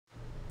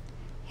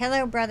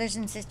Hello, brothers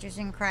and sisters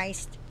in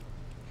Christ.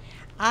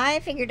 I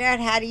figured out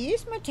how to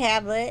use my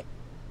tablet,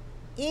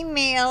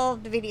 email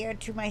the video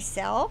to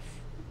myself,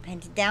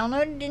 and to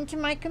download it into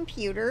my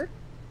computer.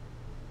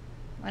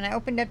 When I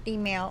opened up the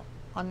email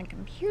on the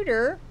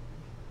computer,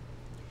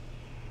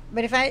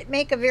 but if I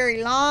make a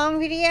very long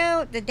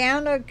video, the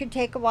download could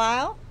take a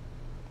while.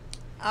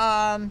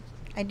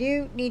 I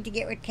do need to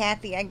get with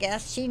Kathy, I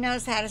guess. She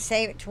knows how to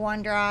save it to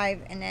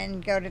OneDrive and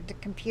then go to the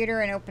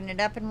computer and open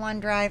it up in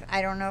OneDrive.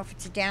 I don't know if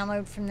it's a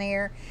download from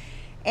there.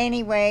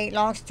 Anyway,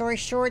 long story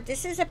short,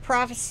 this is a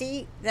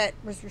prophecy that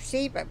was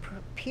received by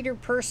Pieter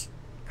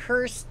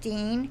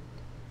Kirstein,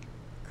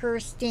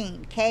 Kirstein,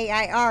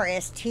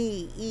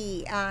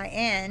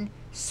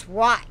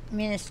 Swat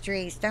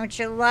Ministries. Don't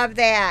you love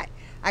that?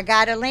 I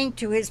got a link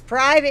to his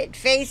private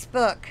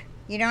Facebook.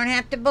 You don't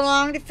have to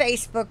belong to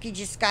Facebook. You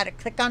just got to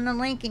click on the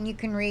link and you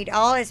can read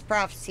all his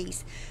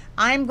prophecies.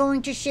 I'm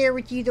going to share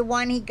with you the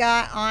one he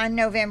got on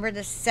November the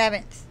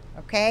 7th,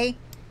 okay?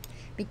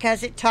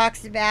 Because it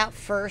talks about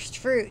first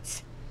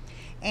fruits.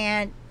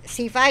 And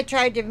see, if I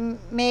tried to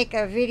make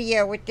a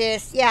video with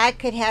this, yeah, I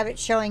could have it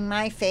showing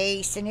my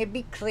face and it'd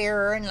be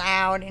clearer and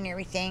loud and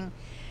everything.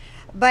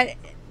 But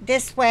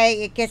this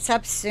way it gets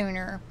up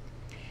sooner.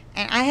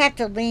 And I have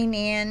to lean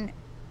in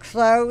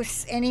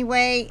close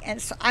anyway,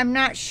 and so I'm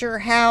not sure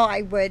how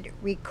I would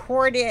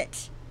record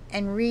it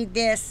and read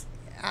this.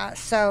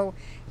 So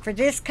for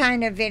this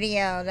kind of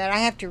video that I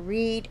have to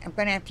read, I'm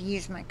going to have to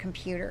use my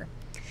computer.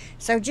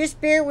 So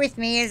just bear with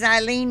me as I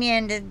lean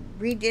in to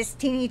read this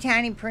teeny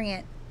tiny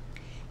print.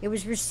 It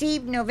was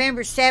received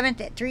November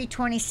 7th at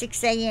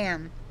 3:26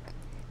 a.m.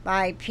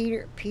 by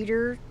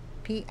Pieter,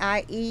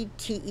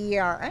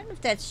 P-I-E-T-E-R. I don't know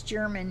if that's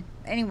German.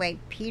 Anyway,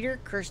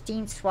 Pieter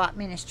Kirstein, Swat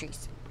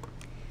Ministries.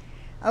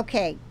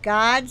 Okay,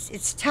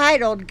 it's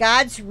titled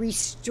God's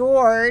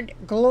Restored,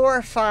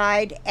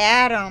 Glorified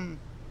Adam.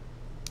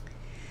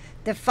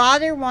 The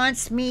Father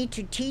wants me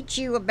to teach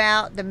you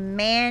about the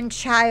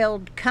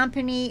man-child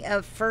company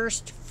of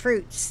first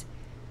fruits,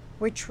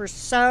 which were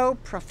so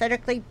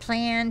prophetically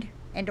planned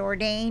and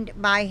ordained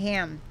by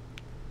Him,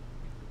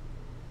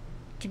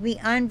 to be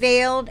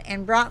unveiled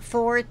and brought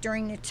forth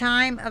during the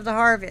time of the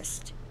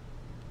harvest,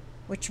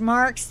 which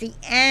marks the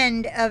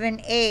end of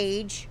an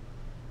age,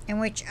 and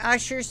which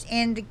ushers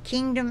in the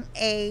kingdom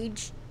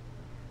age,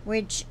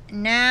 which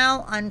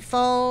now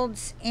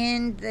unfolds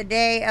in the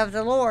day of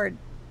the Lord.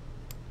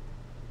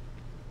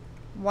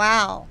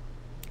 Wow.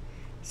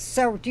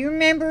 So do you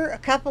remember a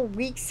couple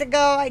weeks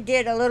ago I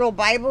did a little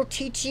Bible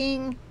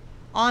teaching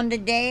on the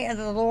day of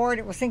the Lord?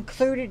 It was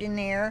included in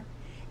there.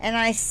 And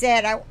I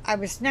said I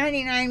was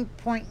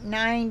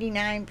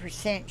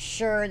 99.99%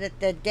 sure that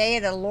the day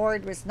of the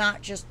Lord was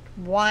not just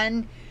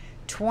one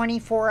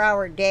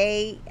 24-hour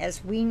day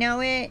as we know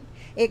it.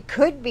 It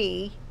could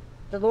be.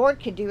 The Lord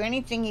could do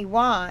anything He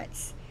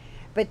wants.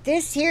 But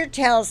this here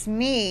tells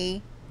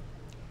me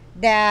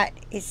that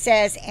it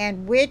says,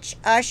 and which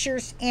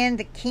ushers in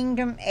the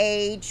kingdom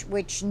age,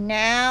 which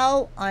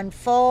now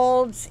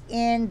unfolds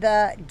in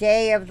the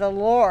day of the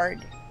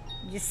Lord.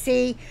 You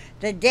see,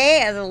 the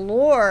day of the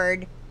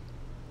Lord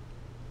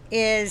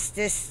is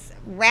this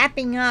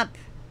wrapping up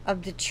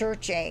of the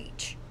church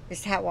age,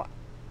 is how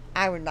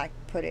I would like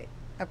to put it.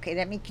 Okay,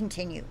 let me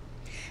continue.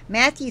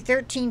 Matthew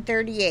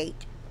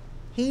 13:38.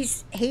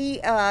 He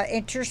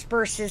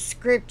intersperses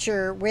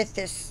scripture with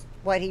this,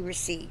 what he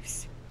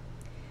receives.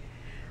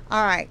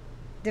 All right.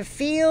 The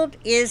field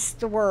is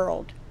the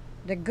world.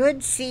 The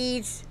good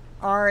seeds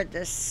are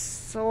the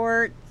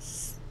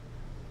sons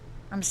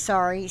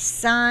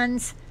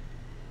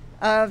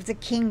of the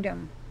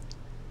kingdom.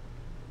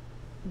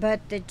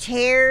 But the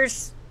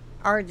tares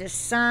are the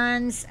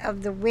sons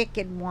of the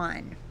wicked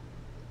one.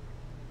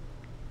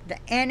 The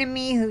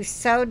enemy who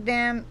sowed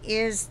them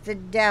is the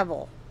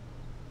devil.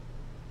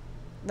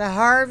 The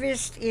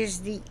harvest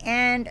is the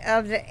end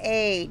of the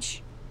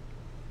age,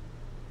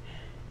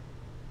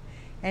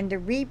 and the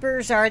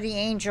reapers are the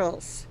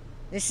angels.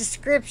 This is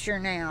scripture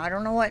now. I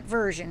don't know what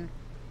version.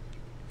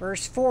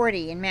 Verse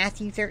 40 in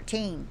Matthew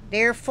 13.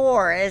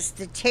 Therefore, as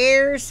the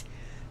tares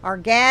are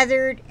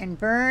gathered and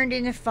burned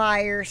in the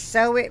fire,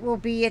 so it will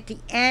be at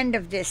the end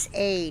of this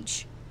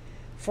age.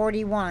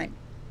 41.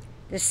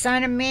 The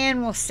Son of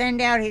Man will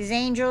send out His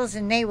angels,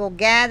 and they will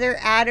gather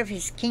out of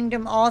His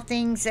kingdom all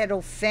things that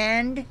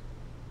offend,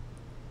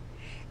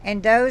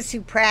 and those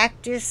who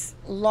practice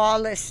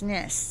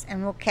lawlessness,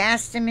 and will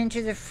cast them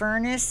into the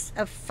furnace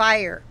of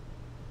fire.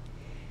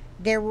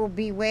 There will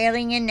be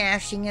wailing and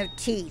gnashing of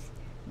teeth.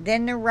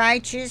 Then the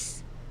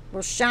righteous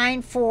will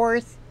shine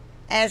forth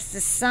as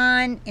the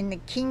sun in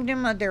the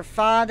kingdom of their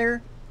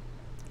Father.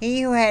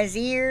 He who has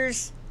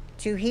ears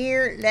to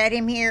hear, let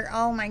him hear.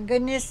 Oh my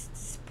goodness.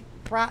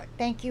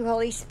 Thank you,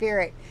 Holy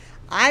Spirit.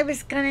 I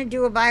was going to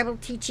do a Bible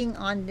teaching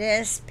on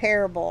this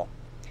parable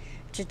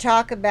to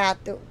talk about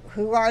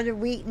who are the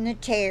wheat and the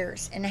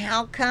tares, and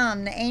how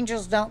come the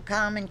angels don't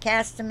come and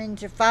cast them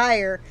into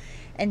fire.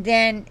 And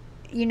then,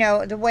 you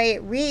know, the way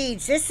it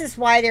reads, this is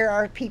why there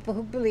are people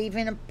who believe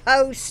in a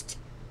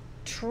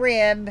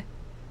post-trib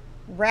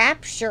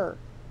rapture.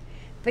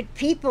 But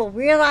people,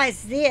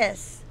 realize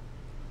this.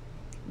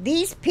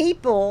 These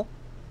people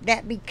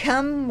that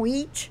become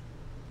wheat,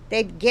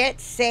 they get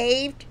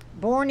saved,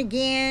 born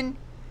again,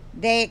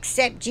 they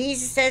accept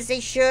Jesus as they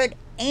should,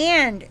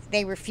 and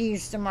they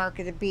refuse the mark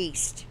of the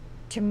beast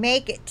to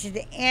make it to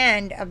the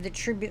end of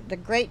the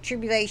great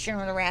tribulation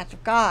or the wrath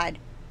of God.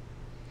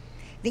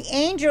 The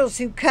angels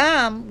who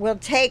come will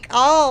take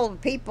all the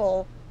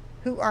people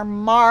who are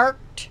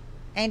marked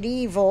and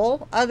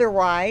evil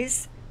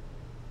otherwise.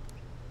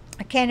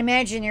 I can't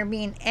imagine there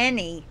being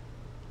any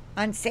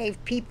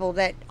unsaved people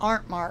that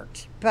aren't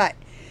marked. But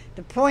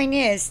the point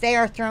is, they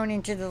are thrown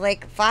into the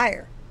lake of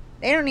fire.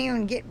 They don't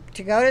even get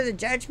to go to the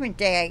judgment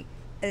day.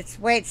 That's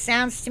the way it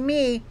sounds to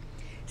me. It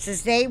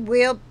says they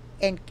will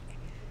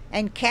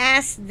and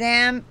cast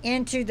them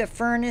into the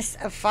furnace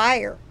of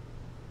fire.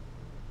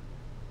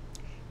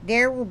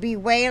 There will be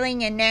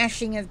wailing and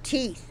gnashing of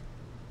teeth.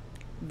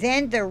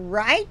 Then the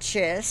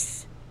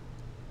righteous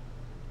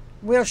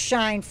will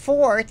shine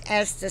forth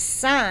as the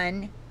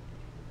sun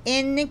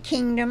in the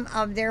kingdom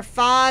of their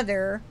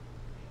Father.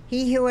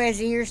 He who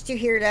has ears to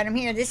hear, let him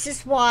hear. This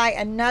is why,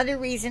 another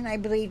reason I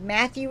believe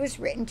Matthew was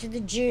written to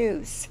the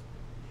Jews.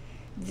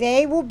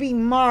 They will be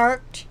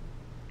marked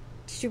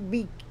to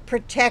be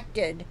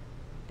protected.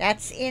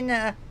 That's in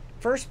the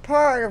first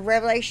part of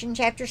Revelation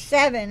chapter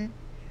 7,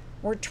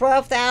 where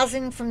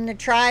 12,000 from the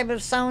tribe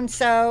of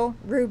so-and-so,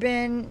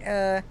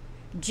 Reuben,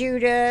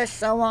 Judah,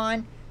 so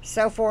on,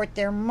 so forth,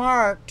 they're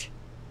marked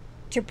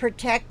to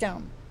protect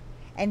them.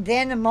 And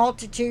then a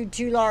multitude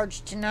too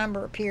large to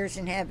number appears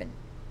in heaven.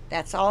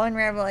 That's all in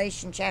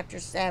Revelation chapter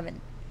 7.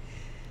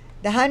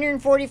 The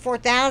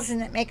 144,000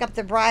 that make up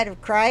the bride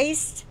of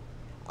Christ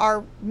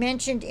are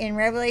mentioned in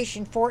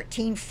Revelation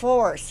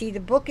 14:4. See, the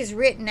book is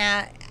written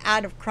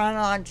out of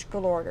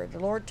chronological order. The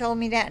Lord told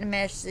me that in a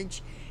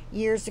message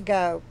years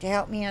ago to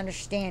help me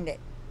understand it.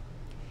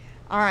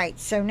 All right,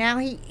 so now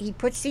he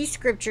puts these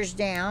scriptures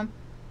down,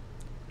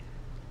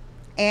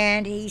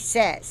 and he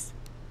says,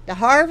 the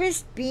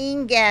harvest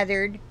being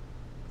gathered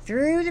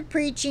through the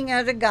preaching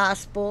of the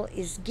gospel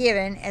is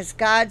given as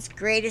God's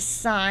greatest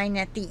sign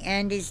that the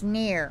end is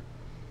near.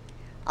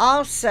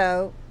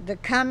 Also, the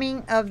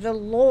coming of the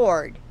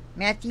Lord,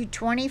 Matthew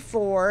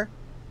 24,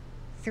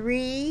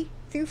 3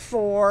 through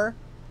 4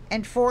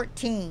 and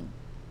 14.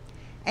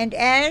 And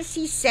as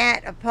he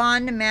sat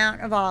upon the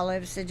Mount of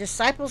Olives, the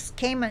disciples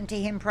came unto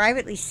him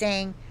privately,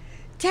 saying,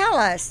 Tell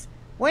us,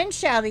 when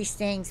shall these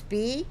things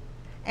be?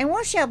 And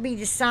what shall be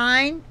the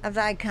sign of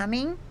thy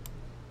coming,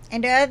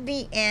 and of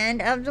the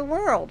end of the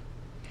world?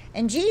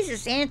 And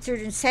Jesus answered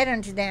and said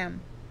unto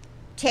them,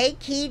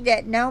 Take heed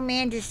that no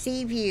man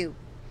deceive you.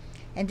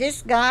 And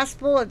this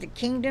gospel of the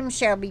kingdom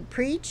shall be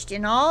preached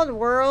in all the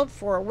world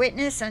for a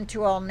witness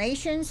unto all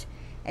nations,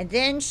 and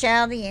then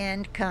shall the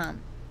end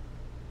come.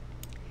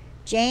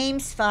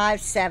 James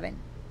 5:7.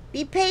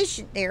 Be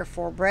patient,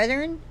 therefore,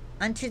 brethren,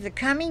 unto the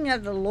coming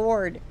of the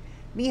Lord.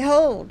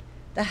 Behold,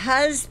 the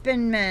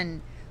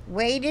husbandman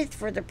waiteth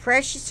for the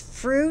precious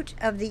fruit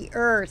of the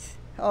earth.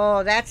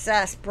 Oh, that's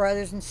us,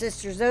 brothers and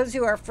sisters, those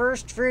who are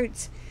first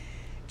fruits.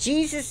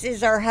 Jesus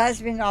is our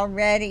husband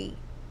already.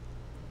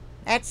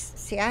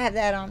 See, I have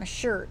that on a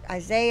shirt.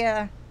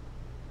 Isaiah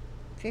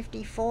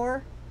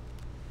 54.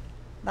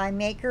 Thy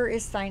maker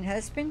is thine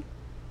husband.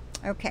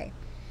 Okay.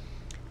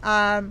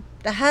 The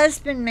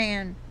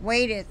husbandman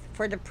waiteth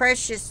for the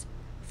precious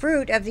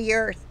fruit of the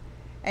earth,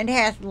 and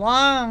hath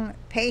long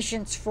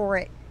patience for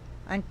it,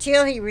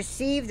 until he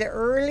receive the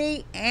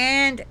early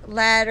and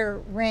latter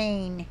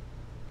rain.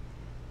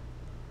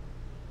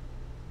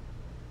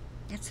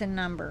 That's a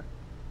number.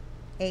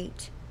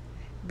 8.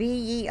 Be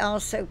ye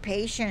also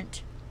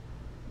patient.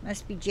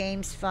 Must be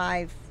James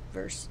 5,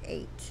 verse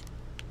 8.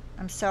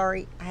 I'm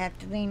sorry, I have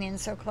to lean in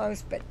so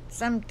close, but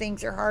some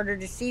things are harder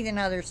to see than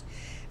others.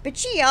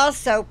 But ye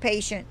also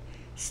patient.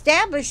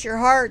 Establish your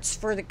hearts,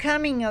 for the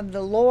coming of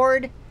the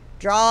Lord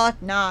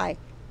draweth nigh.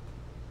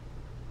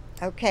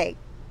 Okay.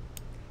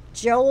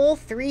 Joel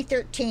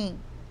 3:13.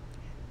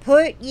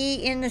 Put ye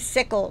in the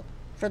sickle,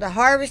 for the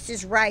harvest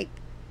is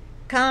ripe.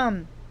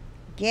 Come,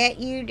 get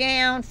you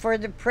down, for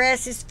the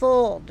press is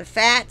full, the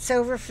fats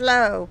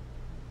overflow.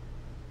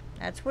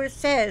 That's what it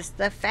says,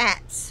 the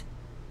fats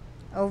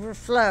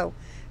overflow.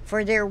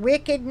 For their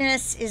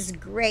wickedness is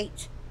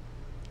great.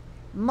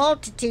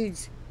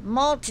 Multitudes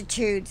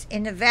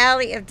in the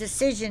valley of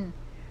decision.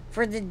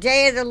 For the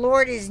day of the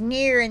Lord is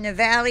near in the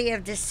valley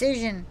of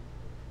decision.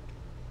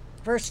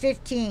 Verse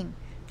 15.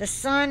 The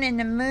sun and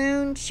the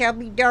moon shall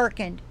be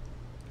darkened,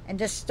 and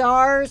the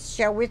stars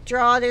shall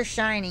withdraw their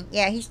shining.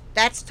 Yeah,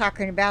 that's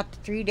talking about the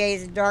 3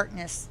 days of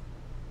darkness.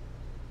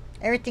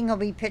 Everything will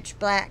be pitch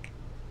black.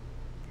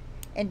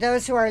 And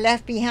those who are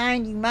left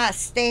behind, you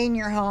must stay in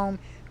your home.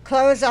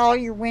 Close all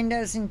your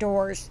windows and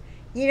doors.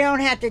 You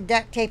don't have to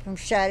duct tape them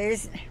shut.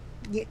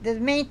 The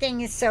main thing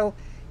is so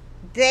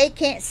they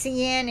can't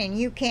see in and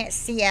you can't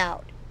see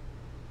out.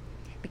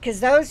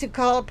 Because those who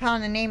call upon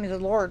the name of the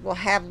Lord will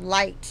have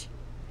light.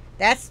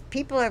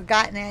 People have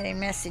gotten that in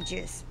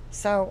messages.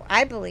 So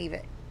I believe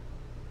it.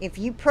 If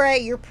you pray,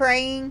 you're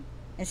praying,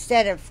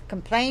 instead of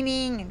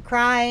complaining and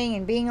crying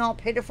and being all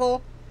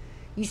pitiful.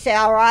 You say,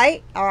 all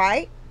right,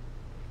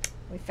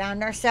 we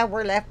found ourselves,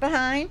 we're left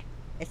behind.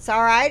 It's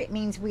all right. It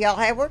means we all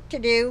have work to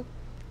do.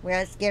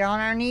 Let's get on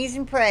our knees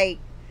and pray.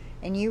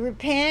 And you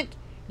repent.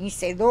 And you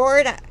say,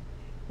 Lord,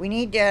 we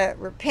need to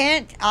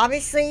repent,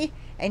 obviously.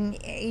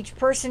 And each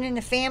person in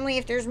the family,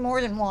 if there's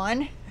more than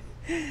one,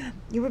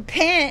 you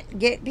repent.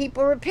 Get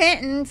people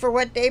repenting for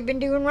what they've been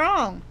doing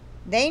wrong.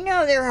 They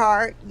know their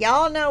heart.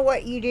 Y'all know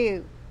what you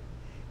do.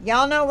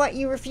 Y'all know what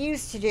you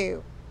refuse to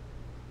do.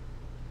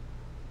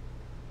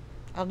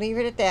 I'll leave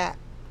it at that.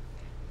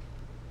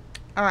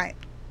 All right.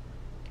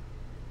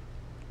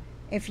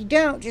 If you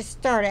don't, just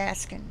start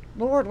asking,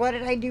 Lord, what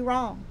did I do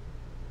wrong?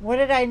 What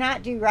did I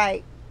not do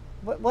right?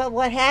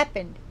 What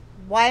happened?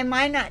 Why am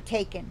I not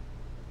taken?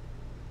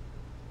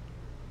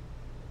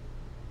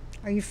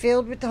 Are you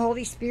filled with the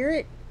Holy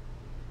Spirit?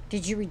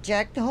 Did you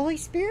reject the Holy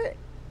Spirit?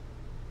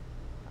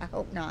 I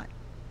hope not.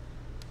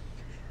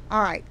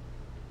 All right.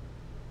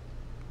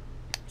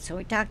 So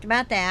we talked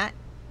about that.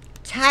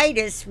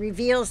 Titus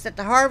reveals that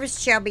the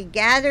harvest shall be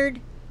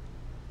gathered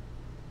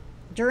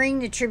during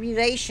the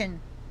tribulation.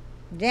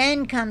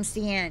 Then comes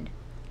the end.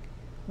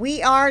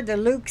 We are the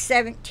Luke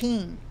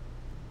 17,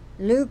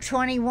 Luke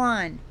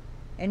 21,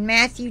 and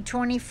Matthew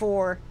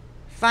 24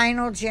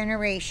 final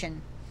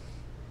generation.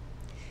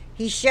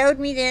 He showed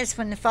me this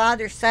when the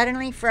Father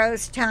suddenly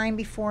froze time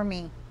before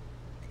me.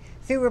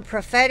 Through a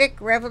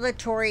prophetic,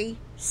 revelatory,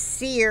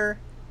 seer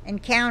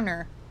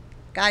encounter,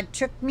 God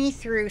took me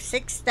through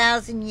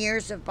 6,000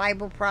 years of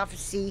Bible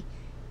prophecy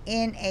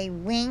in a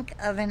wink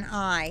of an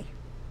eye.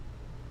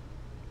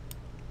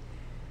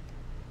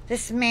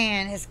 This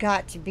man has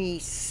got to be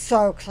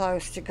so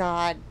close to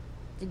God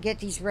to get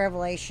these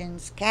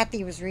revelations.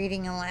 Kathy was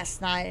reading them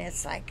last night, and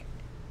it's like,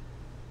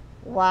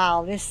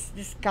 wow, this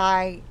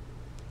guy,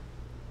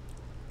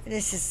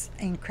 this is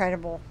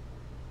incredible.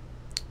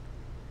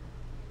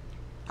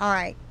 All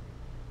right.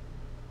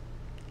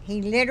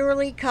 He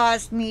literally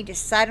caused me to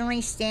suddenly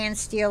stand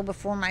still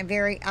before my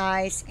very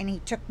eyes, and he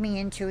took me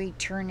into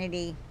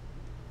eternity.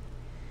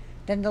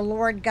 Then the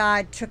Lord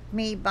God took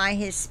me by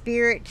his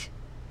Spirit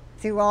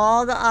through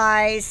all the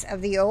eyes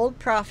of the old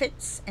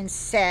prophets and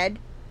said,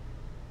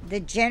 the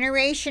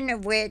generation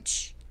of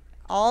which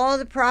all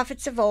the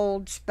prophets of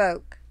old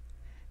spoke,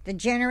 the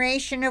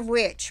generation of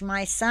which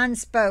my son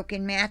spoke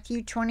in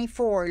Matthew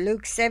 24,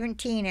 Luke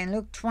 17, and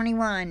Luke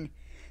 21,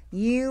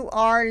 you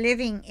are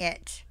living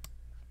it.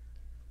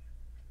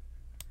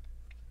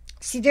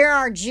 See, there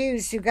are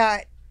Jews who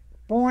got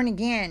born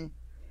again.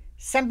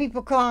 Some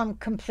people call them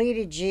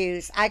completed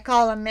Jews. I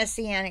call them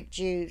Messianic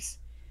Jews.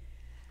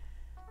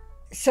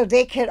 So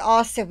they could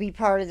also be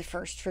part of the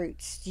first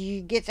fruits. Do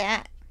you get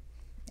that?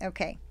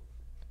 Okay.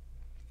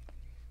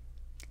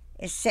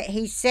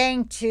 He's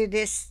saying to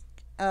this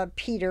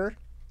Pieter,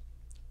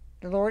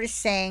 the Lord is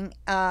saying,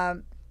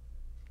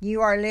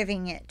 you are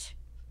living it.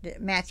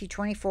 Matthew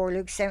 24,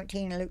 Luke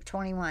 17, and Luke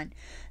 21.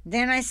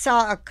 Then I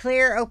saw a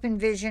clear, open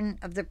vision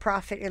of the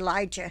prophet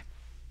Elijah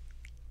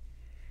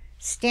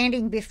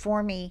standing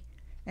before me,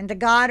 and the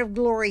God of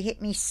glory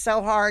hit me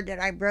so hard that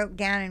I broke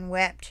down and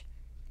wept.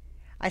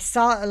 I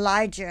saw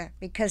Elijah,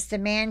 because the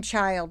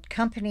man-child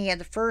company of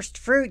the first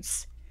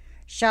fruits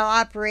shall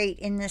operate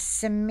in the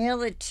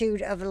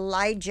similitude of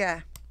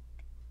Elijah.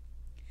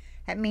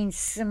 That means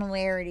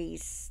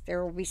similarities.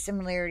 There will be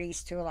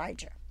similarities to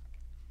Elijah.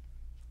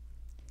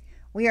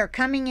 We are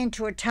coming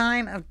into a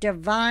time of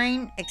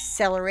divine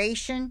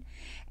acceleration,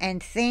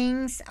 and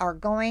things are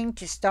going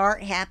to start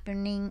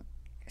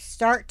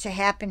to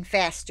happen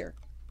faster.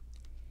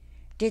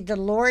 Did the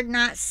Lord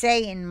not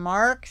say in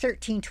Mark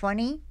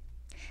 13:20,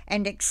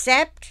 and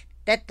except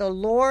that the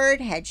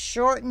Lord had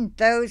shortened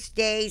those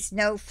days,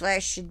 no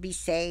flesh should be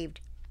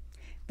saved,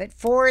 but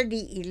for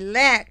the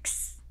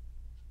elect's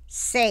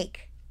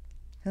sake,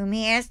 whom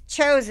he has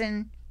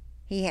chosen,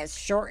 he has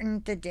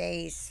shortened the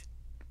days.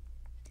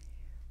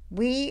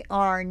 We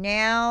are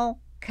now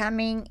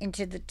coming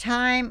into the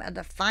time of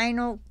the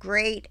final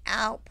great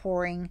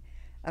outpouring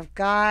of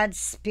God's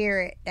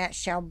Spirit that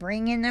shall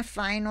bring in the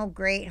final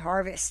great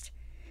harvest.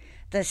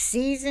 The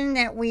season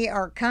that we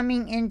are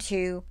coming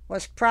into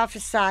was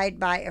prophesied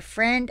by a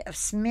friend of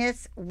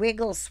Smith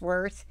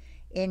Wigglesworth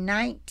in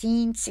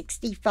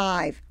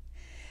 1965.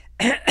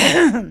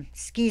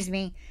 Excuse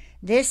me.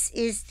 This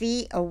is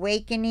the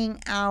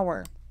awakening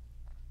hour.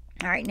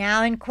 All right,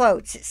 now in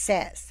quotes it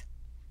says,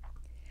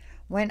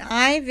 when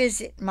I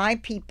visit my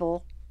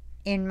people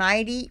in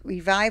mighty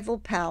revival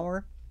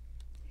power,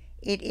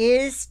 it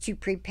is to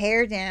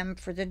prepare them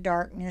for the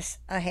darkness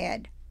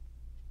ahead.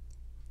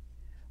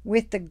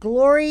 With the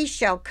glory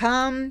shall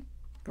come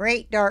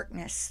great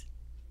darkness,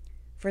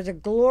 for the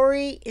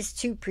glory is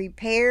to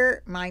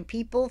prepare my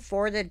people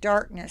for the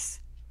darkness.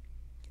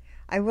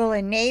 I will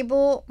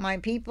enable my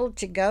people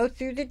to go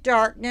through the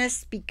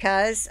darkness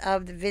because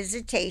of the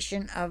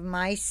visitation of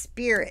my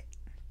Spirit.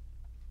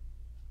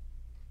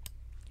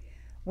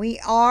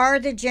 We are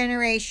the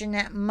generation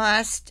that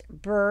must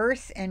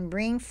birth and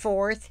bring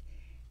forth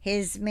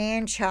his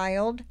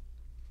man-child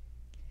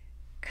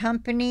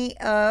company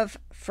of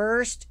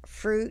first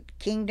fruit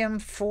kingdom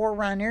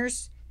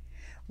forerunners,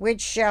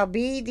 which shall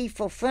be the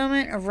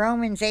fulfillment of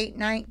Romans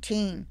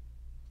 8:19.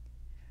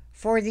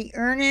 For the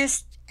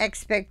earnest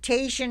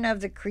expectation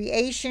of the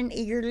creation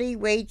eagerly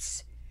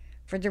waits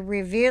for the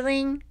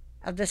revealing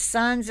of the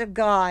sons of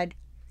God.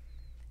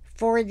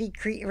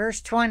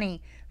 Verse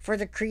 20, for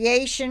the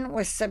creation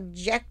was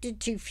subjected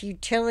to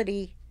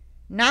futility,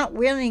 not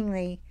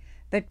willingly,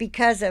 but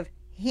because of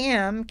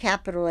him,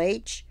 capital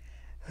H,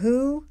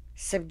 who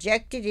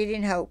subjected it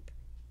in hope.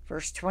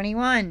 Verse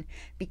 21,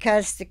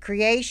 because the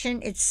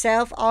creation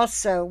itself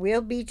also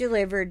will be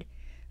delivered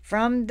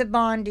from the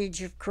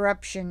bondage of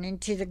corruption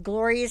into the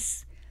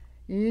glorious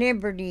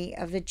liberty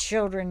of the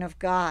children of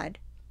God.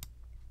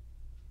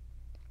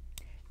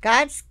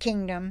 God's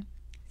kingdom,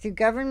 through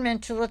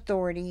governmental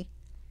authority,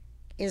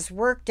 is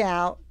worked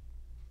out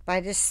by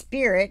the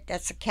Spirit,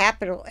 that's a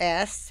capital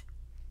S,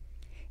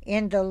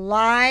 in the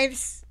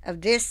lives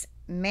of this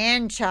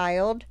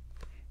man-child.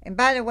 And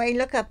by the way,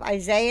 look up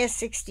Isaiah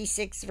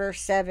 66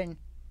 verse 7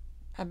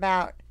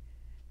 about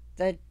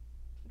the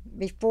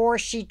before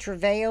she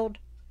travailed,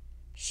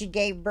 she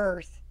gave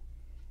birth.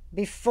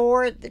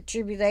 Before the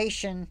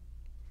tribulation,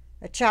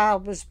 a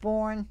child was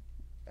born.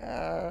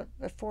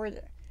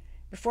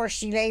 Before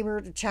she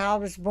labored, a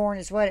child was born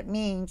is what it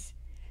means.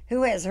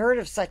 Who has heard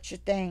of such a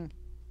thing?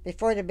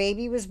 Before the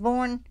baby was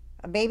born,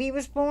 a baby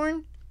was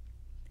born?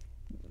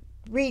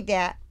 Read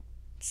that.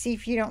 See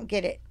if you don't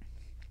get it.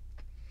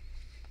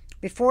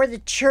 Before the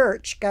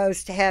church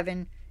goes to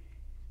heaven,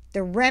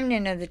 the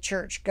remnant of the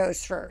church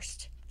goes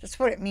first. That's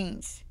what it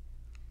means.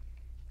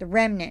 The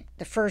remnant,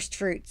 the first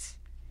fruits.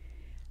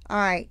 All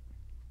right.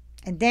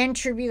 And then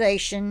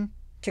tribulation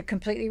to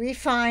completely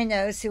refine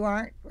those who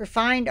aren't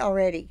refined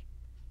already.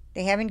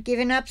 They haven't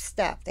given up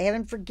stuff. They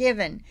haven't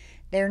forgiven.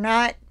 They're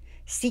not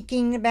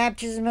seeking the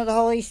baptism of the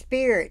Holy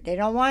Spirit. They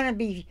don't want to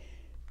be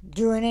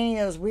doing any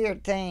of those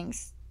weird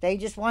things. They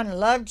just want to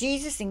love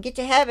Jesus and get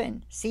to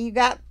heaven. See, you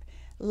got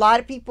a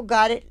lot of people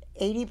got it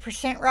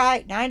 80%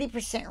 right,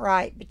 90%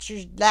 right, but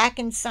you're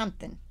lacking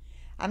something.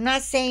 I'm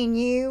not saying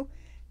you,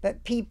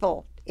 but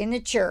people in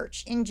the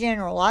church in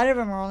general. A lot of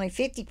them are only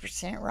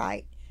 50%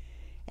 right.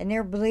 And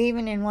they're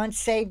believing in once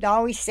saved,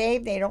 always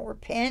saved. They don't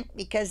repent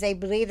because they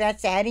believe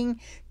that's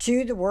adding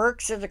to the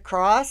works of the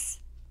cross.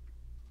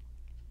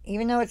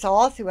 Even though it's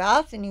all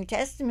throughout the New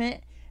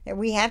Testament that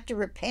we have to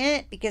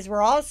repent because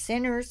we're all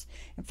sinners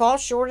and fall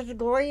short of the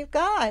glory of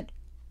God.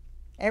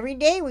 Every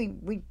day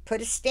we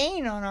put a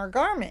stain on our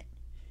garment.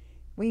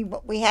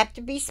 We have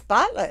to be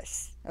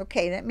spotless.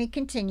 Okay, let me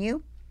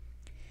continue.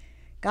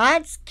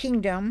 God's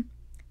kingdom,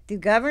 through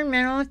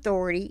governmental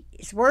authority,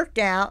 is worked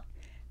out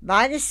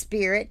by the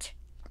Spirit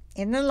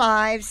in the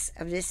lives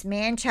of this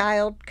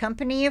man-child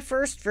company of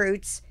first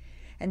fruits,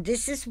 and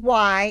this is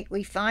why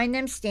we find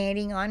them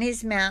standing on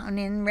his mountain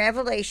in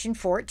Revelation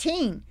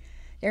 14.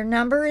 Their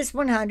number is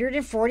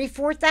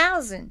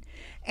 144,000,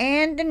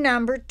 and the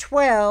number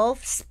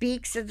 12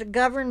 speaks of the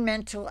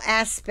governmental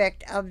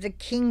aspect of the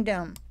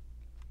kingdom.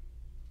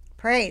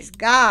 Praise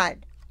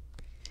God.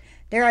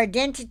 Their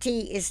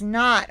identity is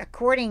not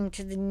according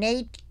to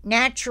the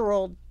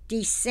natural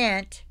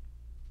descent,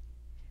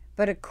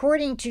 but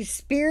according to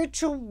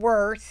spiritual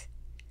worth,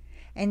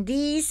 and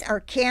these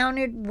are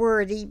counted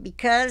worthy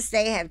because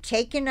they have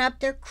taken up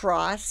their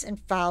cross and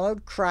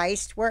followed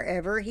Christ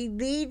wherever he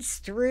leads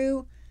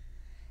through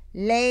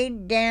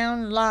laid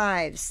down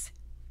lives.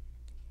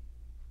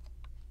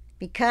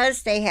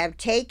 Because they have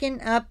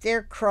taken up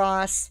their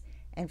cross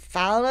and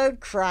followed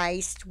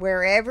Christ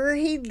wherever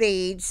he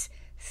leads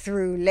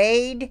through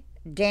laid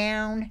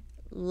down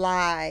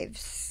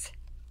lives.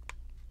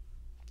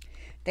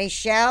 They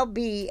shall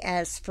be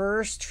as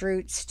first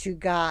fruits to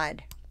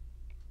God.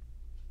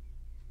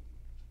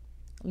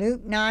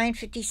 Luke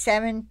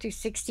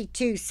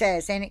 9:57-62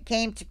 says, and it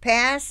came to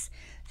pass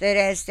that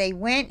as they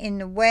went in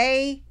the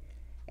way,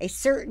 a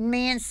certain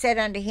man said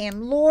unto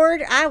him,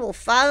 Lord, I will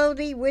follow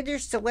thee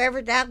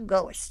whithersoever thou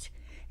goest.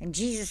 And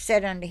Jesus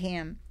said unto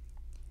him,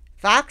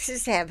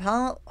 foxes have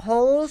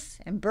holes,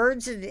 and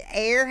birds of the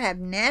air have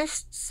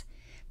nests,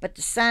 but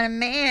the Son of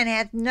Man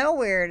hath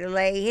nowhere to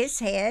lay his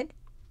head.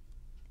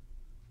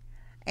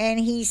 And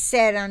he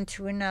said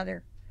unto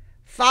another,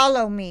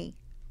 follow me.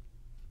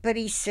 But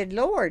he said,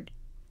 Lord,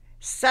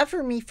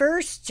 suffer me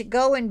first to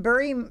go and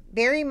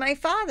bury my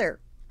father.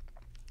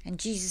 And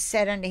Jesus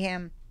said unto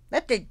him,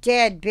 let the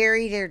dead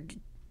bury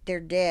their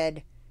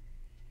dead.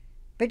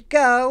 But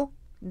go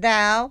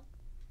thou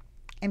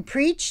and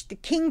preach the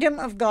kingdom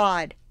of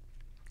God.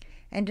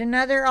 And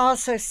another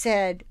also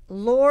said,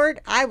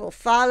 Lord, I will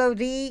follow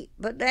thee,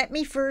 but let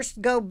me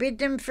first go bid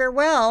them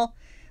farewell,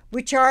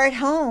 which are at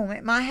home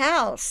at my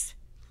house.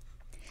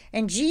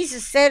 And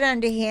Jesus said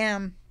unto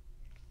him,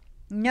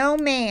 no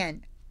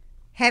man,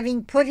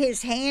 having put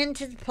his hand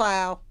to the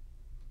plow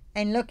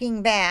and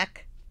looking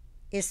back,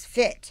 is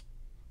fit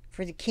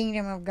for the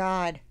kingdom of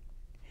God.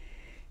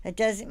 That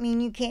doesn't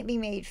mean you can't be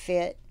made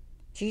fit.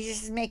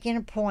 Jesus is making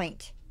a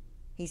point.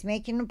 He's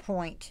making a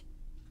point.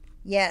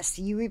 Yes,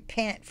 you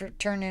repent for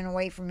turning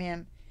away from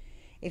him.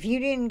 if you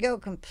didn't go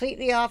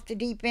completely off the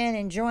deep end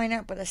and join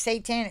up with a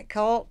satanic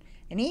cult,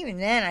 and even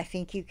then I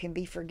think you can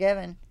be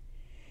forgiven.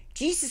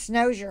 Jesus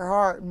knows your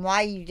heart and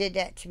why you did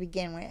that to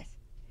begin with.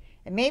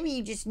 And maybe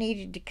you just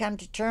needed to come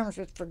to terms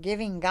with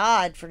forgiving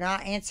God for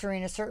not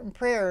answering a certain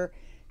prayer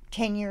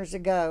 10 years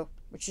ago,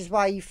 which is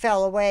why you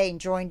fell away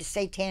and joined a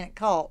satanic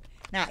cult.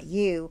 Not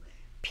you,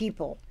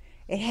 people.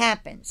 It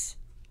happens.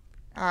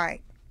 All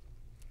right.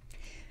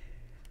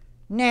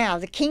 Now,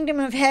 the kingdom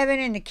of heaven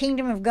and the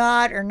kingdom of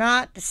God are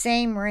not the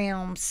same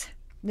realms.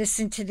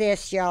 Listen to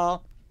this,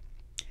 y'all.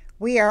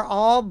 We are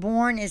all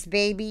born as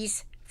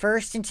babies,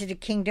 first into the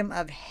kingdom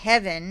of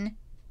heaven,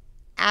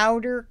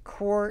 outer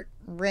court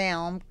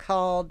realm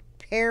called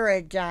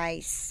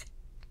paradise.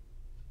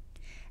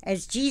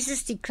 As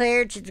Jesus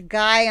declared to the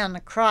guy on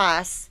the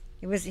cross,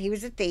 he was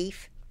a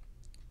thief.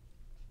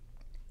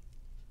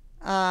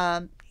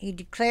 He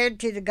declared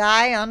to the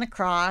guy on the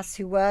cross,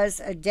 who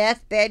was a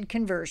deathbed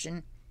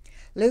conversion,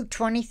 Luke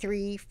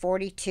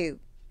 23:42.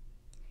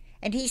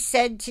 And he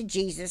said to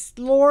Jesus,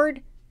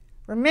 Lord,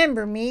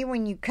 remember me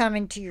when you come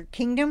into your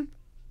kingdom.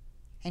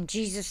 And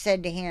Jesus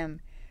said to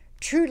him,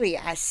 truly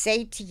I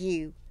say to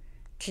you,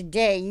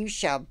 today you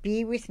shall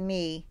be with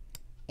me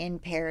in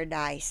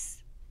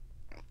paradise.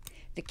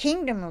 The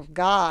kingdom of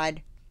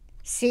God.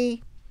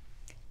 See,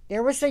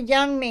 there was a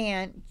young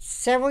man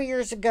several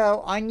years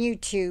ago on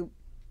YouTube.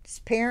 His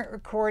parent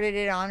recorded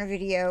it on a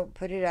video,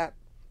 put it up.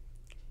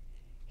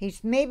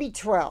 He's maybe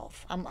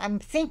 12. I'm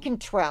thinking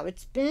 12.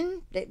 It's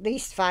been at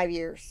least 5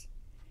 years.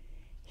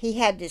 He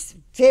had this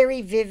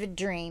very vivid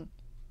dream.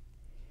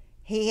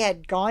 He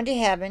had gone to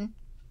heaven.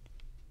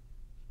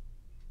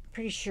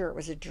 Pretty sure it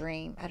was a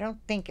dream. I don't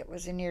think it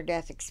was a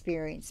near-death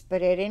experience,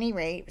 but at any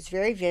rate, it was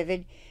very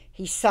vivid.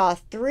 He saw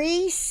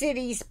 3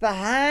 cities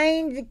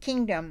behind the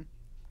kingdom.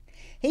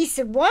 He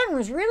said one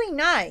was really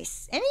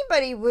nice.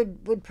 Anybody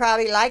would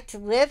probably like to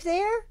live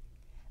there,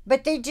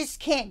 but they just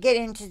can't get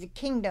into the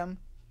kingdom.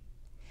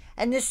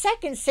 And the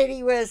second city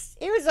it was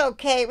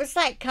okay. It was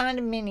like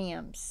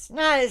condominiums.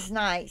 Not as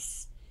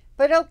nice,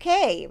 but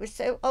okay. It was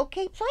an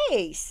okay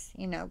place,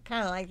 kind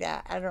of like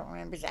that. I don't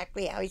remember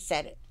exactly how he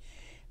said it,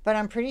 but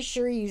I'm pretty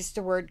sure he used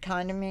the word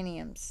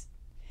condominiums.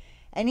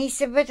 And he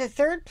said, but the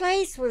third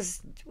place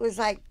was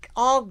like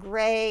all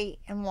gray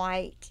and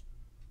white.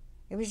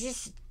 It was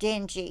just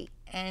dingy,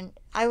 and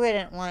I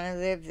wouldn't want to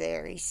live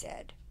there, he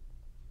said.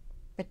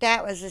 But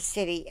that was a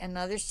city,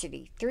 another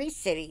city, 3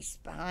 cities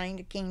behind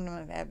the kingdom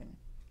of heaven.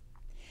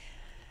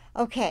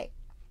 Okay,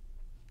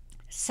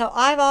 so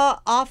I've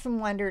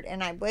often wondered,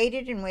 and I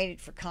waited and waited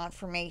for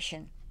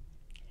confirmation.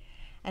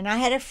 And I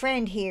had a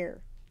friend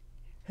here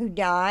who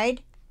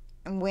died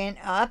and went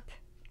up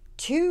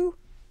to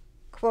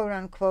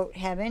quote-unquote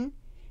heaven.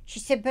 She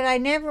said, but I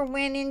never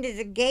went into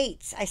the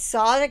gates. I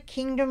saw the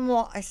kingdom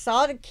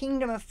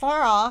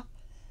afar off,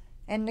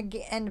 and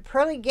the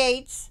pearly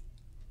gates,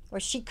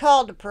 or she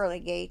called the pearly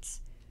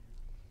gates.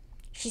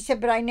 She said,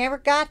 but I never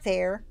got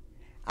there.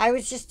 I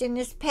was just in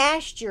this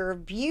pasture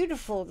of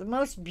beautiful, the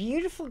most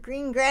beautiful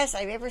green grass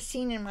I've ever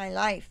seen in my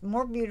life.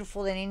 More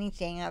beautiful than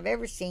anything I've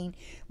ever seen.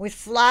 With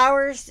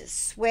flowers that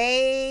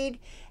swayed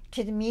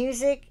to the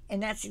music.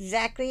 And that's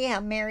exactly how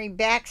Mary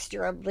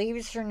Baxter, I believe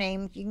is her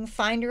name. You can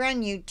find her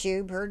on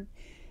YouTube.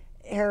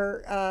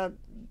 Her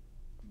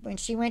when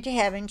she went to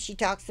heaven, she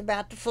talks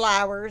about the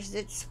flowers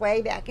that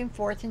sway back and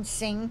forth and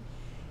sing.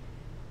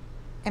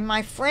 And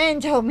my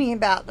friend told me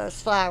about those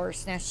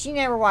flowers. Now, she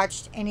never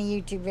watched any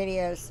YouTube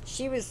videos.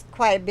 She was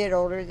quite a bit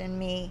older than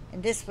me.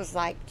 And this was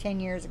like 8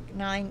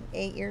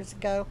 years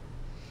ago.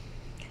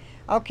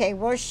 Okay,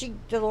 well,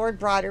 the Lord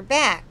brought her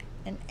back.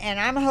 And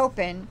I'm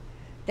hoping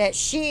that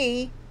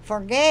she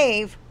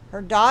forgave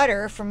her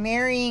daughter for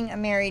marrying a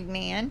married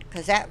man.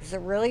 Because that was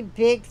a really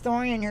big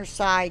thorn in her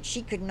side.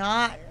 She could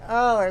not,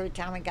 every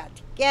time we got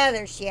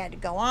together, she had to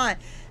go on.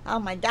 Oh,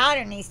 my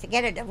daughter needs to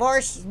get a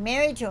divorce. She's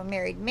married to a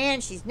married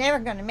man. She's never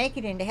going to make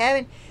it into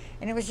heaven.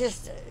 And it was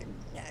just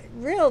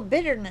real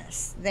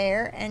bitterness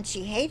there. And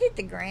she hated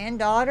the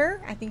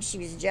granddaughter. I think she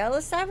was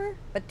jealous of her.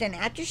 But then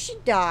after she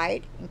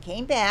died and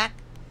came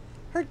back,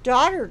 her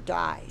daughter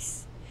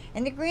dies.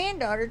 And the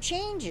granddaughter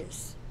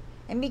changes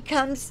and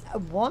becomes a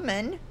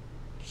woman.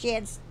 She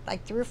had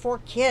like 3 or 4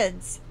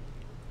 kids.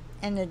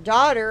 And the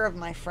daughter of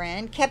my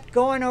friend kept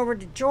going over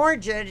to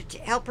Georgia to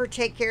help her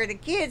take care of the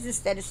kids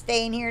instead of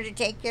staying here to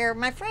take care of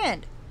my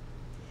friend.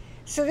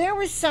 So there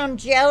was some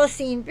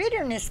jealousy and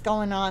bitterness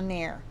going on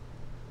there.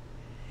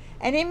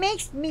 And it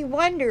makes me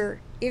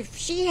wonder if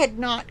she had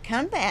not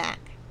come back,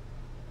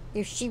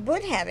 if she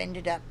would have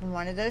ended up in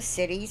one of those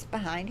cities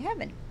behind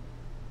heaven.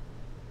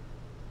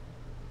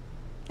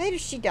 Later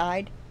she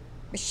died,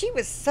 but she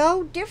was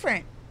so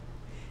different.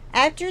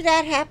 After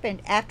that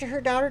happened, after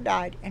her daughter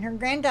died, and her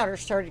granddaughter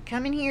started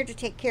coming here to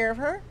take care of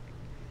her,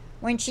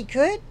 when she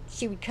could,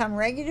 she would come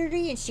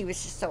regularly, and she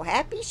was just so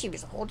happy. She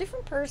was a whole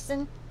different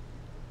person.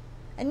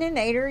 And then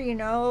later,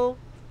 a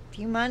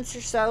few months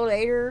or so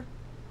later,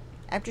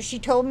 after she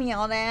told me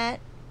all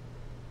that,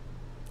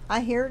 I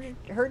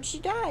heard she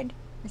died.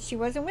 And she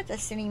wasn't with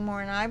us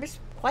anymore, and I was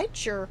quite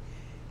sure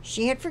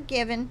she had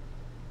forgiven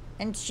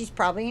And she's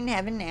probably in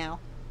heaven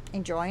now,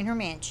 enjoying her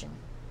mansion.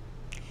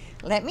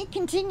 Let me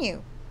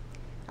continue.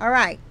 All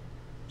right.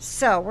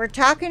 So we're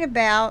talking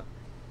about,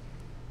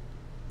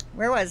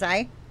 where was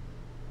I?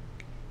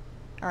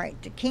 All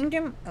right. The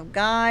kingdom of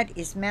God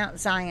is Mount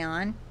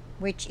Zion,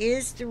 which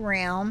is the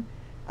realm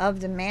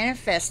of the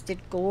manifested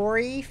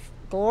glorified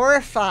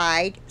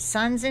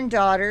sons and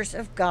daughters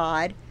of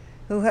God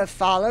who have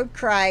followed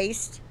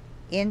Christ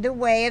in the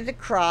way of the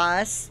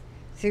cross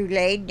through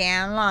laid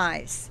down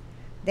lives.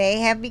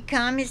 They have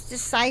become his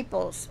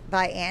disciples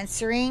by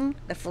answering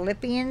the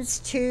Philippians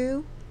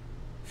 2,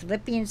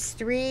 Philippians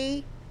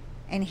 3,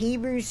 and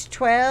Hebrews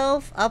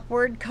 12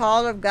 upward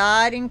call of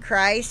God in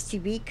Christ to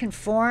be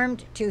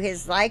conformed to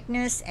his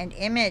likeness and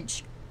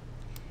image.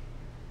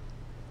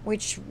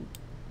 Which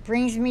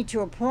brings me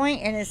to a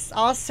point, and it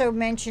also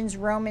mentions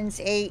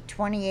Romans 8,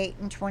 28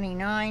 and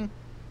 29.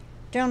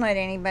 Don't let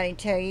anybody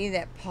tell you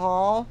that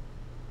Paul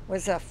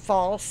was a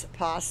false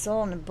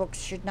apostle and the books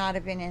should not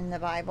have been in the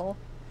Bible,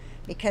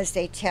 because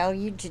they tell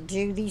you to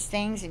do these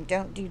things and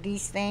don't do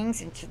these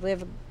things, and to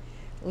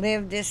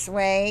live this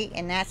way,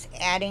 and that's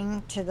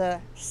adding to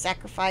the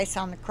sacrifice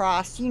on the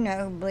cross. You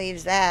know who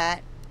believes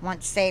that.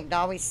 Once saved,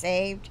 always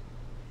saved.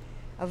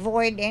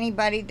 Avoid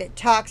anybody that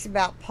talks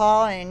about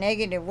Paul in a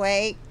negative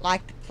way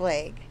like the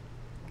plague.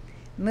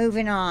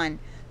 Moving on.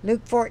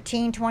 Luke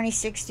 14,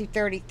 26 through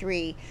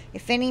 33.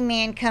 If any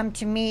man come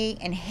to me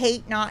and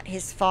hate not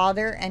his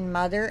father and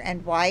mother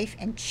and wife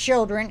and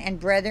children and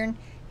brethren,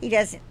 he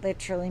doesn't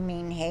literally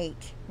mean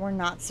hate. We're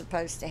not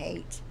supposed to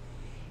hate.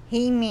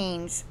 He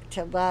means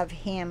to love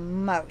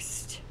him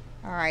most.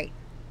 All right.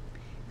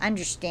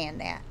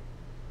 Understand that.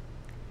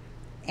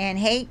 And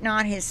hate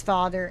not his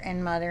father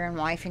and mother and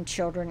wife and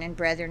children and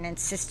brethren and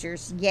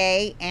sisters,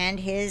 yea, and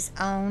his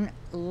own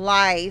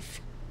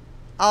life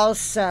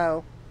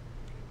also,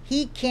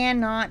 he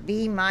cannot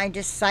be my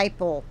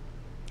disciple.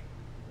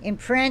 In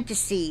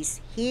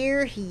parentheses,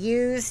 here he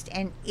used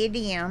an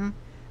idiom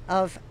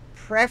of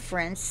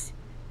preference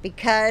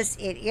because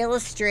it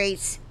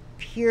illustrates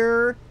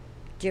pure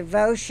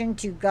devotion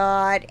to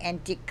God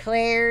and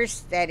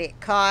declares that it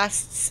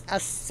costs a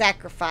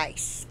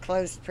sacrifice,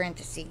 close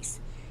parentheses.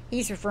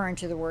 He's referring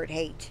to the word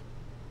hate.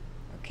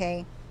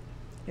 Okay?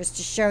 Just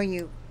to show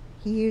you,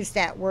 he used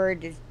that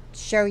word to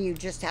show you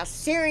just how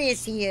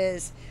serious he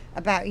is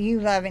about you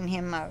loving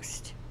him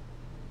most.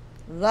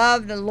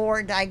 Love the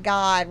Lord thy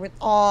God with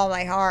all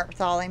thy heart,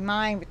 with all thy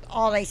mind, with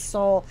all thy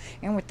soul,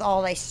 and with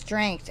all thy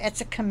strength.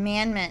 That's a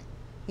commandment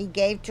he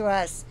gave to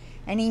us,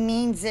 and he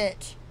means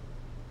it.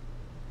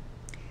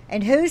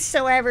 And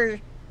whosoever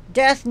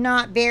doth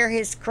not bear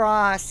his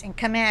cross and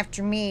come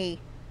after me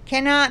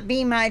cannot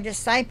be my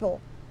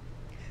disciple.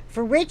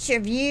 For which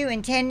of you,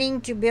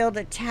 intending to build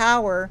a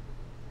tower,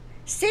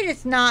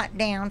 sitteth not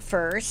down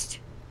first,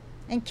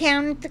 and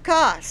counteth the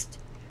cost,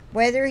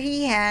 whether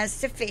he has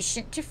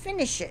sufficient to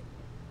finish it?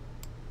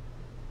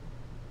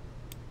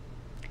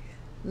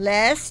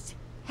 Lest,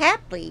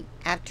 haply,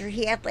 after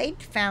he hath laid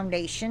the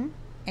foundation,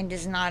 and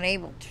is not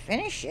able to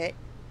finish it,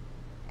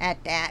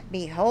 at that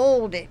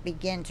behold it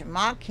begin to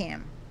mock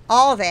him.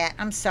 All that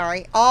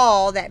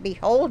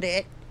behold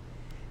it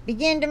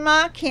begin to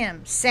mock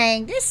him,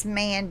 saying, this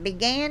man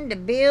began to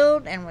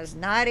build and was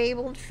not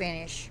able to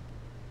finish.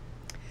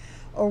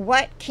 Or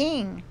what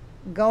king,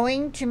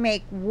 going to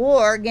make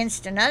war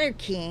against another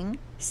king,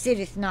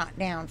 sitteth not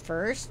down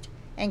first,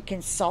 and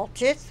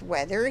consulteth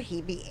whether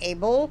he be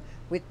able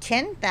with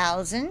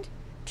 10,000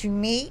 to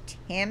meet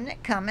him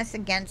that cometh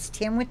against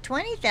him with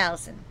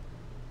 20,000?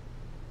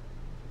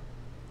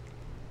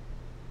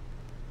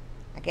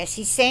 I guess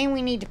he's saying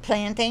we need to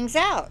plan things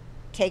out,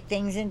 take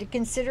things into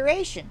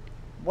consideration.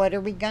 What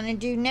are we going to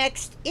do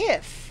next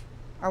if?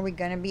 Are we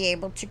going to be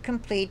able to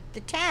complete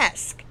the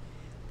task?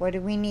 What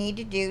do we need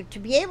to do to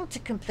be able to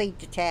complete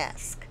the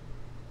task?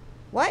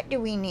 What do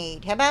we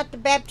need? How about the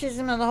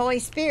baptism of the Holy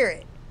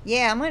Spirit?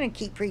 Yeah, I'm going to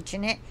keep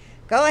preaching it.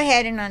 Go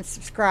ahead and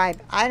unsubscribe.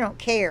 I don't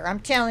care. I'm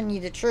telling you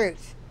the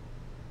truth.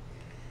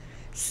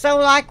 So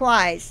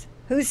likewise,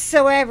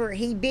 whosoever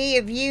he be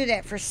of you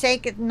that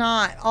forsaketh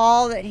not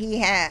all that he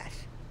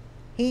hath,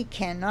 he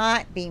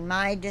cannot be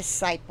my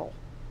disciple.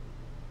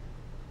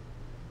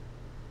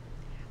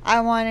 I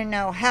want to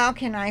know, how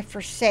can I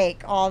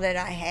forsake all that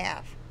I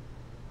have?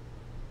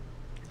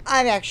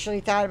 I've actually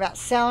thought about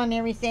selling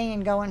everything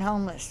and going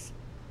homeless.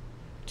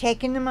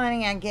 Taking the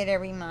money I get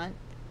every month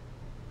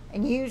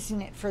and using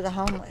it for the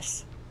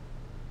homeless.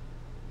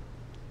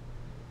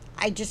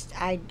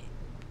 I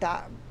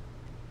thought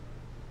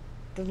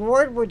the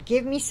Lord would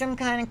give me some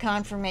kind of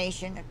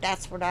confirmation if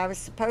that's what I was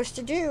supposed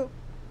to do.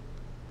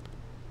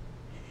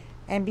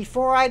 And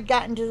before I'd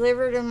gotten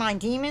delivered of my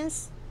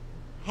demons,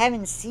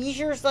 having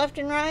seizures left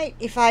and right,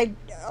 if I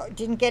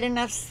didn't get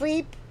enough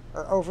sleep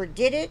or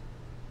overdid it,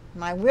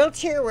 my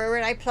wheelchair, where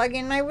would I plug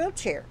in my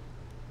wheelchair?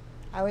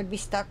 I would be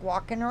stuck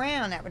walking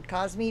around. That would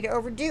cause me to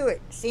overdo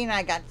it. See, and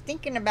I got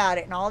thinking about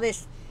it and all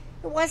this.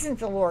 It wasn't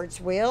the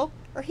Lord's will,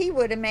 or he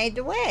would have made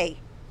the way.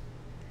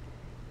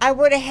 I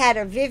would have had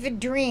a vivid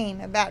dream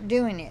about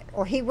doing it,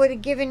 or he would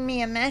have given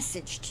me a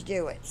message to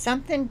do it.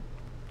 Something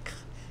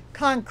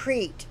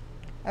concrete.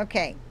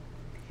 Okay.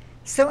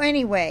 So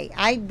anyway,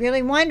 I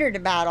really wondered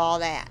about all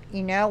that.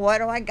 You know, what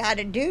do I got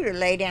to do to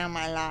lay down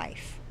my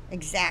life?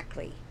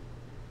 Exactly.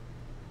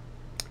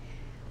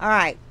 All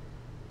right.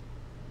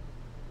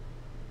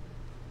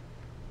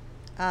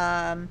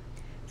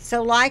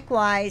 So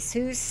likewise,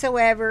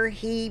 whosoever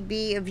he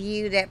be of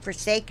you that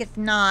forsaketh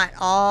not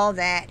all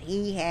that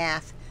he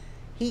hath,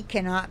 he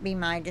cannot be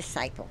my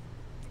disciple.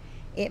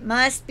 It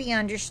must be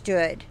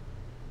understood.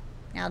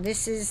 Now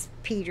this is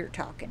Peter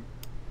talking.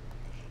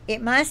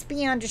 It must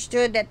be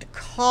understood that the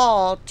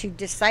call to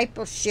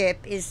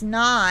discipleship is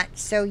not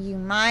so you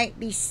might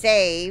be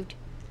saved.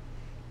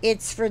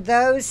 It's for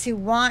those who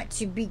want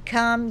to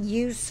become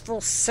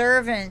useful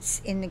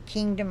servants in the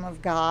kingdom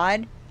of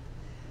God,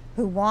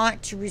 who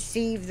want to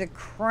receive the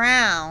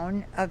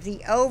crown of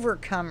the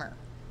overcomer.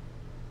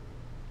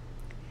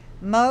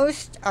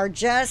 Most are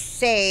just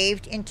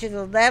saved into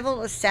the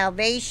level of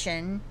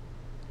salvation,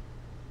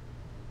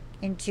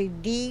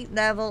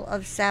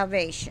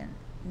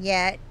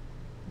 yet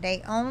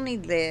they only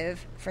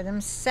live for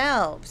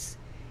themselves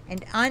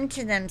and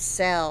unto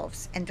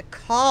themselves, and the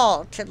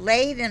call to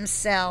lay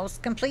themselves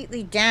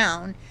completely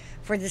down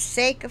for the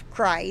sake of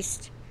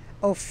Christ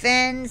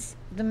offends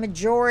the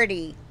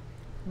majority,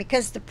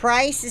 because the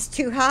price is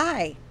too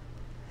high.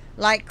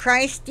 Like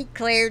Christ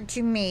declared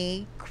to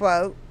me,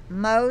 quote,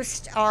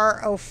 most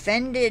are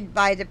offended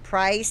by the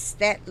price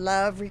that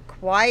love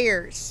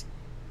requires.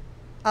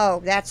 Oh,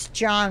 that's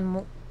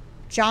John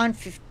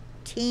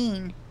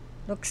 15.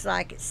 Looks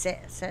like it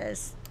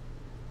says.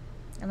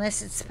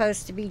 Unless it's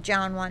supposed to be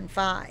John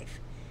 1:5.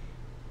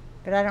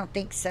 But I don't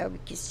think so,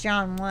 because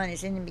John 1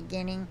 is in the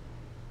beginning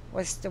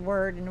was the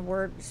Word, and the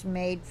Word was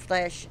made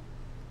flesh.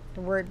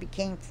 The Word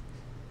became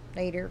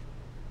later.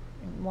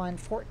 In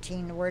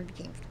 1:14, the Word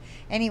became.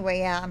 Anyway,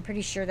 yeah, I'm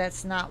pretty sure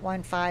that's not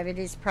 1:5. It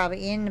is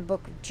probably in the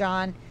book of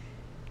John,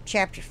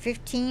 chapter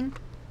 15.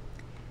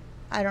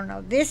 I don't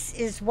know. This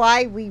is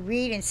why we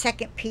read in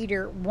 2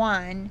 Peter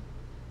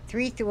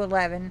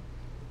 1:3-11,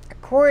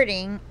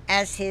 according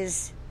as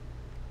his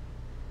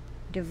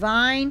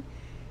divine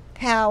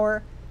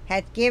power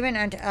hath given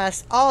unto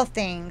us all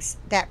things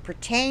that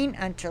pertain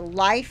unto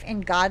life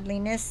and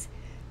godliness,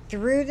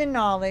 through the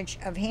knowledge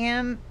of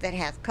him that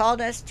hath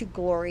called us to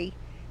glory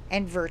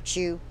and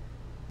virtue,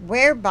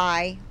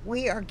 whereby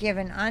we are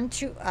given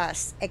unto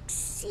us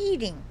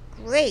exceeding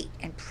great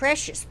and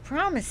precious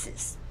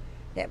promises,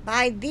 that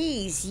by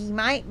these ye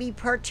might be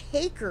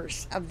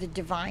partakers of the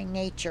divine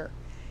nature,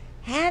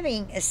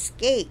 having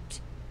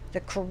escaped the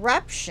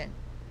corruption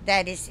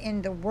that is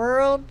in the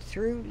world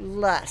through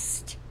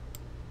lust.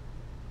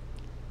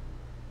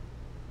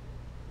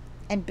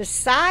 And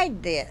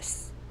beside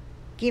this,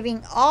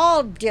 giving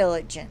all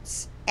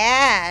diligence,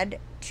 add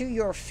to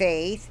your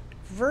faith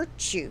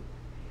virtue,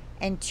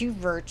 and to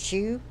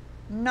virtue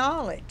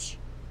knowledge,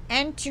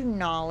 and to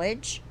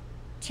knowledge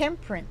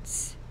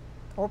temperance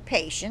or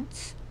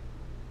patience,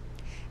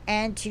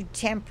 and to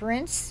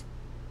temperance,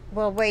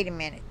 well, wait a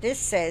minute, this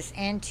says,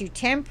 and to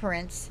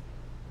temperance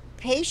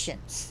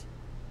patience,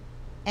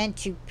 and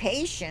to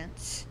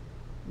patience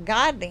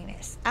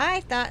godliness.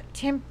 I thought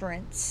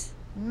temperance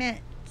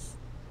meant,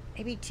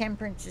 maybe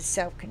temperance is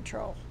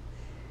self-control.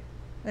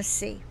 Let's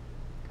see.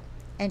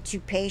 And to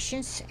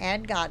patience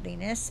add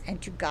godliness,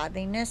 and to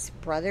godliness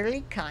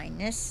brotherly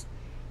kindness,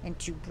 and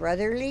to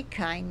brotherly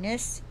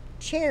kindness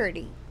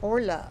charity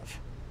or love.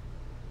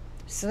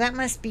 So that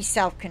must be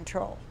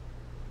self-control.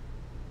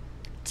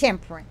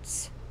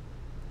 Temperance.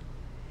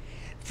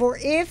 For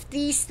if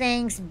these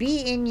things be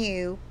in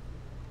you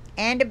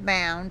and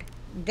abound,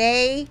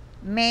 they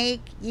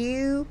make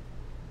you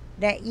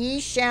that ye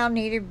shall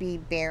neither be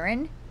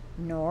barren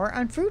nor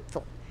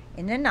unfruitful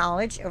in the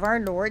knowledge of our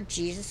Lord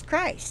Jesus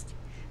Christ.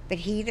 But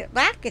he that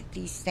lacketh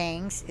these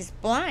things is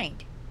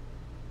blind,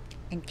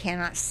 and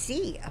cannot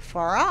see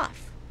afar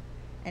off,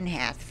 and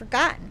hath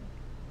forgotten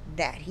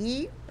that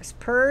he was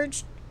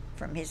purged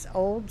from his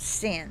old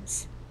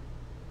sins.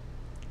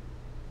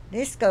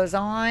 This goes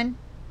on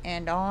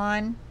and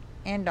on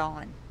and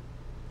on.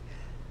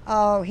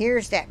 Oh,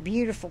 here's that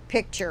beautiful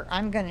picture.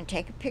 I'm going to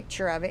take a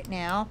picture of it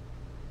now.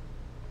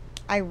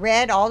 I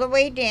read all the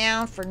way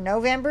down for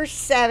November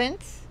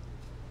 7th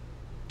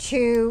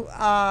to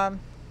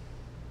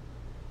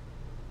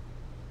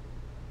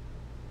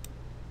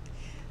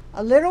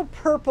a little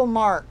purple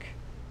mark.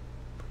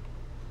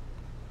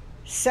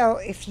 So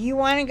if you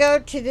want to go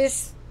to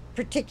this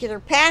particular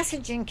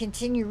passage and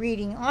continue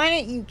reading on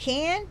it, you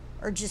can,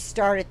 or just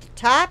start at the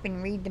top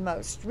and read the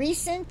most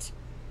recent.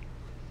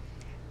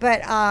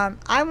 But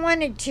I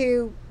wanted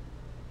to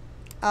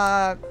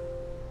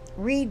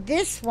read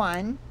this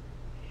one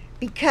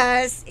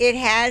because it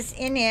has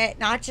in it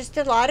not just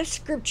a lot of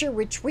scripture,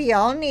 which we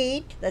all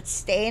need. Let's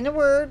stay in the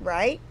Word,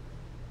 right?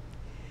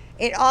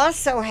 It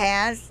also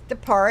has the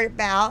part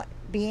about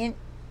being,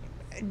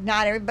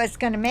 not everybody's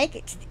going to make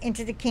it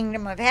into the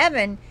kingdom of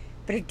heaven,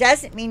 but it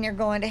doesn't mean they're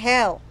going to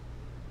hell.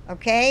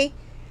 Okay?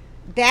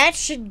 That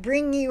should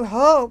bring you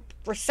hope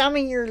for some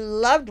of your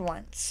loved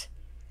ones.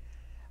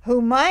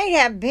 who might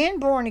have been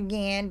born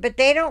again, but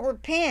they don't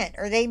repent,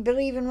 or they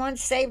believe in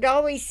once saved,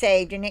 always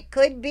saved. And it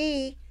could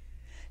be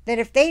that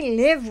if they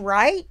live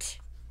right,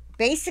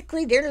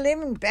 basically they're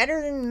living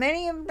better than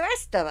many of the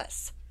rest of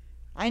us.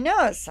 I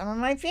know some of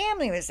my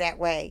family was that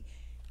way,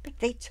 but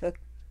they took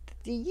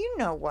the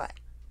you-know-what,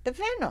 the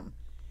venom.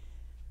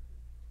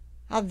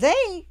 Now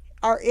they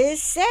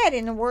is said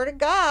in the Word of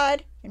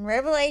God in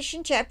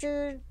Revelation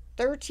chapter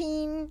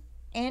 13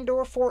 and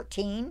or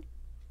 14,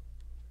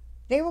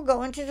 they will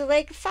go into the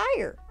lake of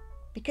fire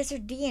because their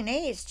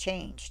DNA is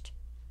changed.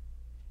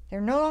 They're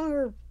no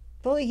longer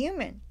fully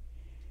human.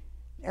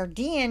 Their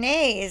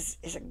DNA is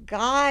a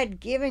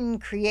God-given,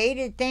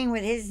 created thing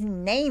with His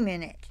name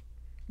in it.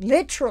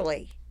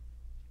 Literally.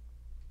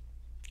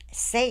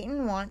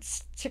 Satan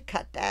wants to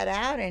cut that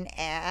out and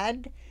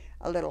add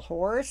a little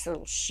horse, a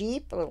little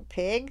sheep, a little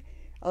pig,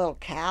 a little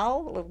cow,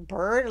 a little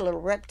bird, a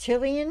little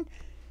reptilian,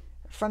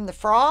 from the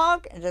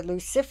frog, the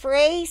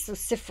luciferase,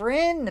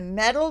 luciferin, the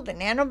metal, the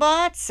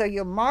nanobots. So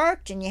you're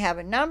marked and you have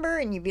a number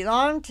and you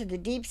belong to the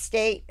deep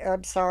state,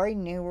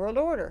 New World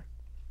Order.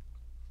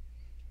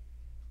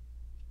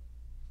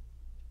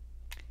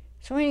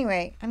 So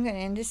anyway, I'm going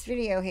to end this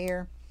video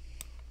here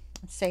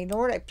and say,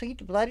 Lord, I plead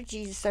the blood of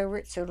Jesus over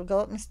it so it'll go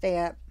up and stay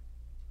up.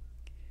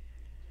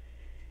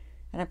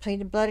 And I plead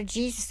the blood of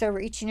Jesus over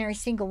each and every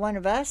single one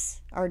of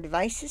us, our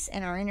devices,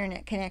 and our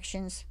internet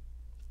connections.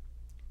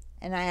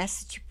 And I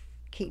ask that you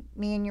keep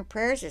me in your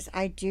prayers as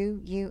I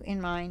do you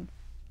in mine.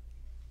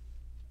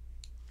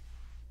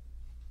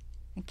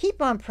 And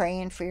keep on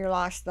praying for your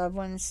lost loved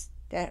ones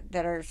that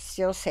are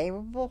still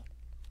savable.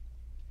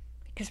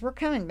 Because we're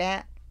coming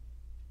back.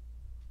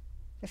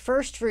 The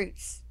first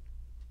fruits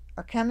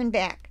are coming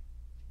back.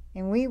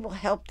 And we will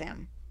help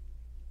them.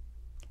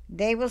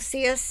 They will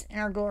see us in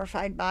our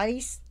glorified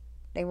bodies.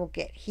 They will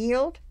get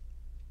healed,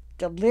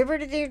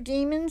 delivered of their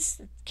demons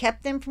that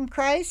kept them from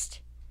Christ,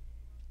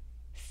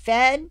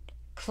 fed,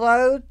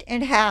 clothed,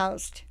 and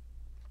housed.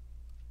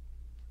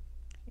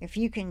 If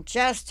you can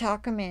just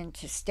talk them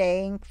into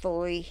staying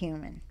fully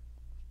human.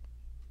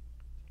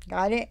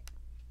 Got it?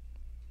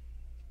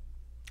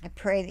 I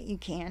pray that you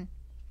can.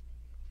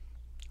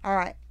 All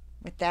right.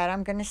 With that,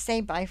 I'm going to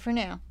say bye for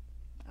now.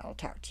 I'll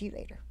talk to you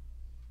later.